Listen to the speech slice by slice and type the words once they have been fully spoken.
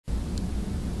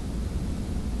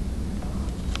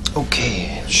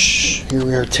Okay, here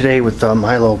we are today with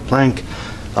Milo Plank.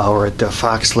 We're at the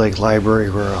Fox Lake Library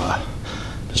where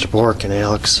Mr. Bullock and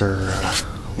Alex are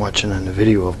watching on the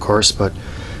video, of course. But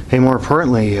hey, more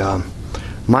importantly,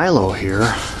 Milo here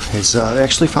has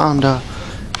actually found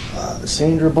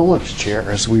Sandra Bullock's chair,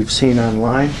 as we've seen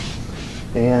online.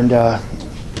 And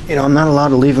you know, I'm not allowed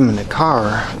to leave him in the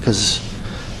car because,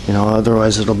 you know,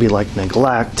 otherwise it'll be like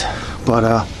neglect.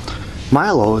 But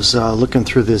Milo is looking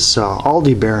through this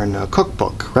Aldebaran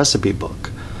cookbook, recipe book.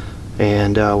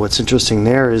 And what's interesting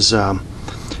there is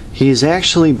he's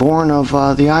actually born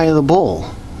of the eye of the bull,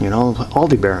 you know,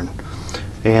 Aldebaran.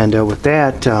 And with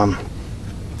that,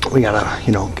 we gotta,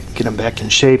 you know, get him back in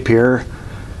shape here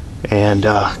and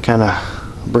kind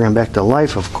of bring him back to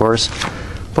life, of course.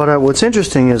 But what's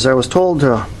interesting is I was told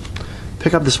to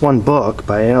pick up this one book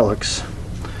by Alex,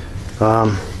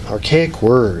 Archaic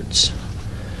Words,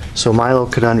 so Milo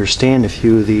could understand a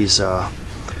few of these,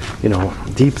 you know,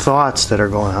 deep thoughts that are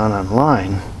going on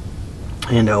online.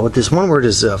 And what this one word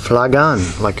is flagon,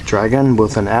 like a dragon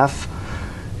with an F.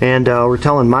 And we're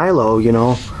telling Milo, you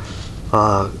know,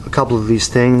 a couple of these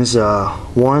things.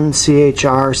 1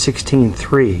 CHR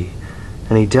 16:3,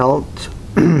 and he dealt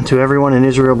to everyone in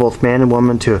Israel, both man and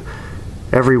woman, to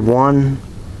every one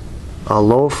a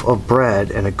loaf of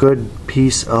bread and a good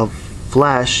piece of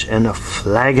flesh and a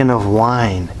flagon of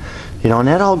wine. You know, and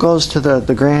that all goes to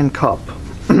the grand cup.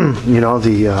 You know,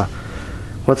 the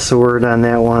what's the word on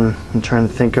that one? I'm trying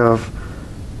to think of.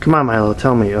 Come on, Milo,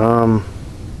 tell me. Oh,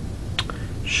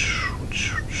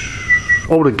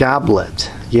 the goblet.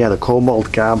 Yeah, the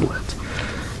cobalt goblet.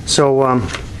 So,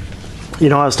 you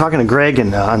know, I was talking to Greg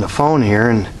on the phone here,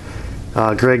 and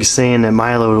Greg's saying that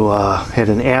Milo had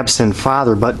an absent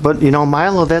father, but you know,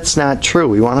 Milo, that's not true.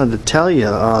 We wanted to tell you,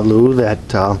 Lou,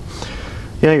 that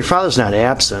you know, your father's not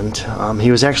absent.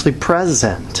 He was actually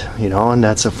present, you know, and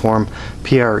that's a form,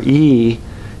 PRE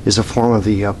is a form of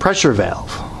the pressure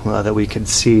valve that we could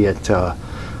see at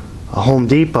Home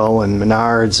Depot and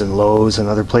Menards and Lowe's and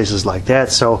other places like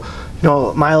that. So, you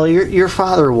know, Milo, your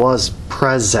father was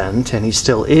present, and he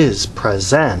still is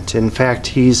present. In fact,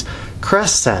 he's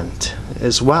crescent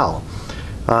as well,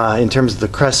 in terms of the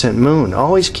crescent moon.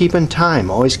 Always keeping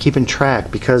time, always keeping track,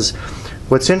 because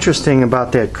what's interesting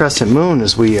about that crescent moon,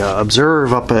 as we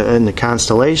observe up in the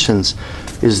constellations,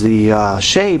 is the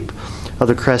shape of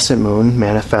the crescent moon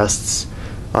manifests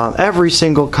every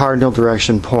single cardinal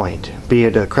direction point, be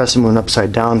it a crescent moon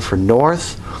upside down for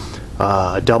north,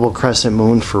 a double crescent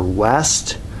moon for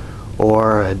west,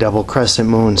 or a double crescent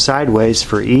moon sideways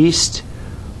for east,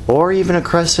 or even a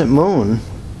crescent moon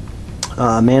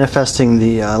manifesting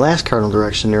the last cardinal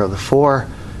direction there of the four,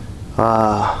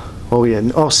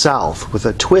 south, with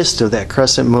a twist of that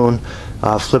crescent moon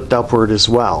flipped upward as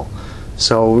well.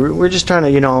 So we're just trying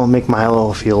to, you know, make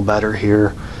Milo feel better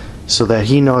here, so that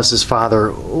he knows his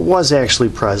father was actually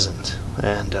present.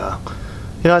 And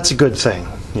you know, it's a good thing.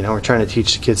 You know, we're trying to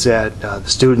teach the kids that. The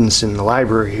students in the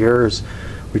library here, as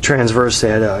we transverse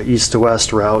that east to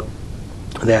west route,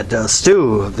 that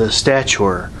stew of the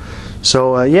stature.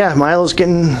 So yeah, Milo's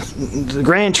getting the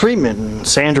grand treatment in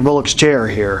Sandra Bullock's chair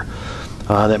here.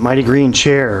 That mighty green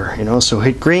chair, you know, so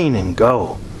hit green and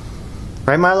go.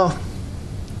 Right, Milo?